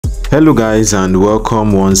Hello guys, and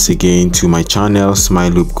welcome once again to my channel Smile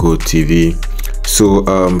Loop Code TV.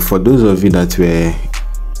 So for those of you that were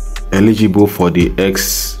eligible for the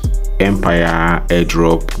X Empire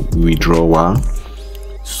airdrop withdrawal,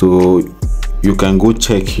 so you can go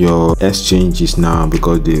check your exchanges now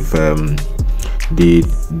because the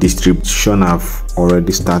distribution have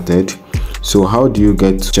already started. So how do you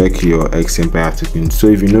get to check your X Empire token? So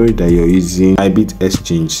if you know that you're using Bybit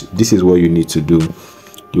exchange, this is what you need to do.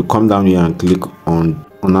 You come down here and click on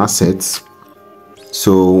assets.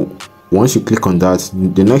 So once you click on that,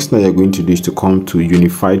 the next thing you're going to do is to come to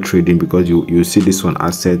unified trading, because you see this one,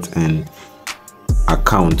 asset and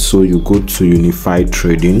account. So you go to unified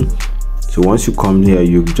trading. So once you come here,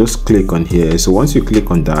 you just click on here. So once you click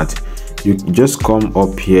on that, you just come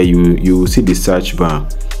up here, you will see the search bar.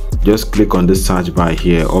 Just click on the search bar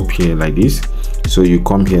here, up here like this. So you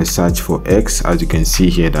come here, search for X. As you can see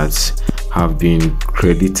here, that's have been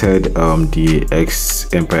credited the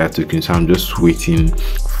X Empire token. So I'm just waiting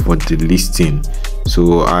for the listing.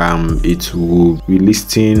 So it will be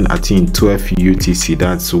listing I think 12 UTC,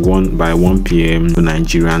 that's 1 p.m.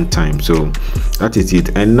 Nigerian time. So that is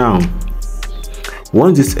it. And now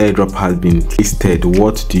once this airdrop has been listed,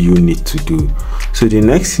 what do you need to do? So the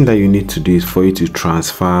next thing that you need to do is for you to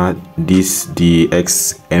transfer the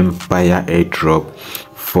X Empire airdrop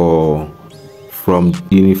from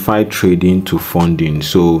unified trading to funding,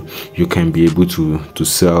 so you can be able to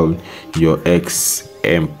sell your X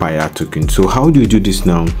Empire token. So how do you do this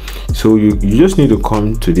now? So you just need to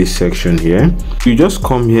come to this section here. You just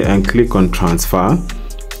come here and click on transfer.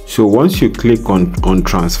 So once you click on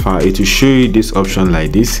transfer, it will show you this option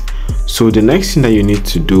like this. So the next thing that you need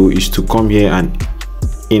to do is to come here and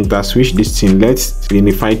interswitch this thing. Let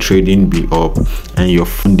unified trading be up and your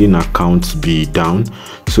funding account be down.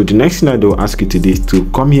 So the next thing that they'll ask you to do is to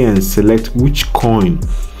come here and select which coin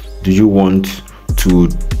do you want to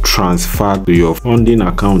transfer to your funding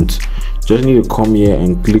account. Just need to come here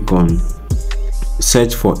and click on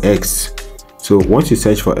search for X. So once you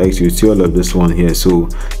search for X, you see all of this one here. So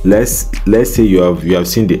let's say you have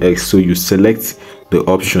seen the X, so you select the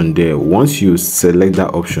option there. Once you select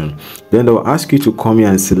that option, then they'll ask you to come here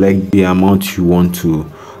and select the amount you want to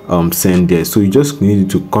send there. So you just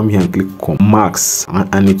need to come here and click on max,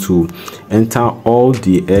 and it will enter all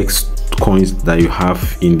the X coins that you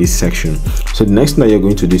have in this section. So the next thing that you're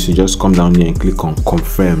going to do is you just come down here and click on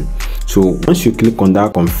confirm. So once you click on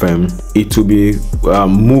that confirm, it will be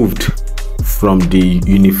moved from the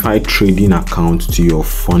unified trading account to your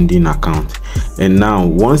funding account. And now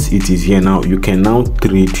once it is here, now you can now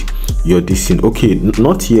trade your decision. Okay,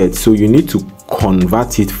 not yet. So you need to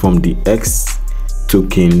convert it from the X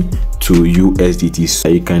token to USDT so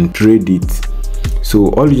you can trade it. So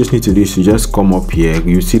all you just need to do is to just come up here.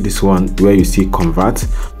 You see this one where you see convert.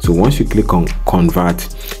 So once you click on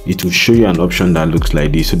convert, it will show you an option that looks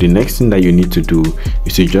like this. So the next thing that you need to do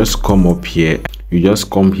is to just come up here. You just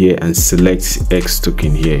come here and select X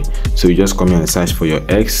token here. So you just come here and search for your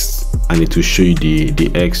X, and it will show you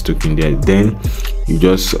the X token there. Then you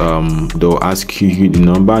just they'll ask you the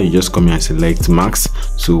number. You just come here and select max.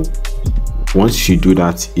 So once you do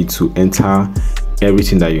that, it will enter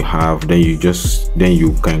everything that you have. Then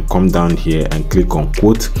you can come down here and click on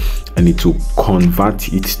quote, and it will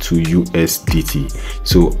convert it to USDT.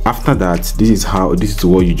 So after that, this is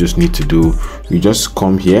what you just need to do. You just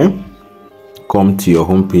come here, come to your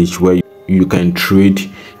home page where you can trade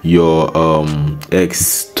your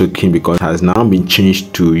X token, because it has now been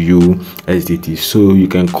changed to USDT. So you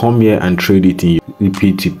can come here and trade it in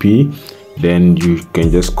PTP. Then you can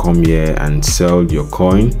just come here and sell your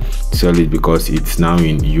coin, sell it, because it's now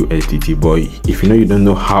in USDT. But if you don't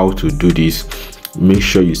know how to do this, make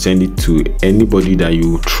sure you send it to anybody that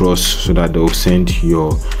you trust, so that they'll send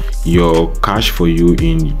your cash for you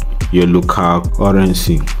in your local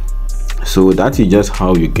currency. So that is just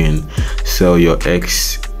how you can sell your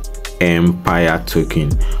X Empire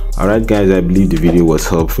token. Alright guys, I believe the video was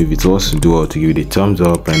helpful. If it was, do to give it a thumbs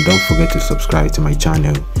up, and don't forget to subscribe to my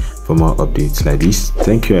channel for more updates like this.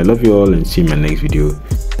 Thank you, I love you all, and see you in my next video.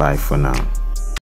 Bye for now.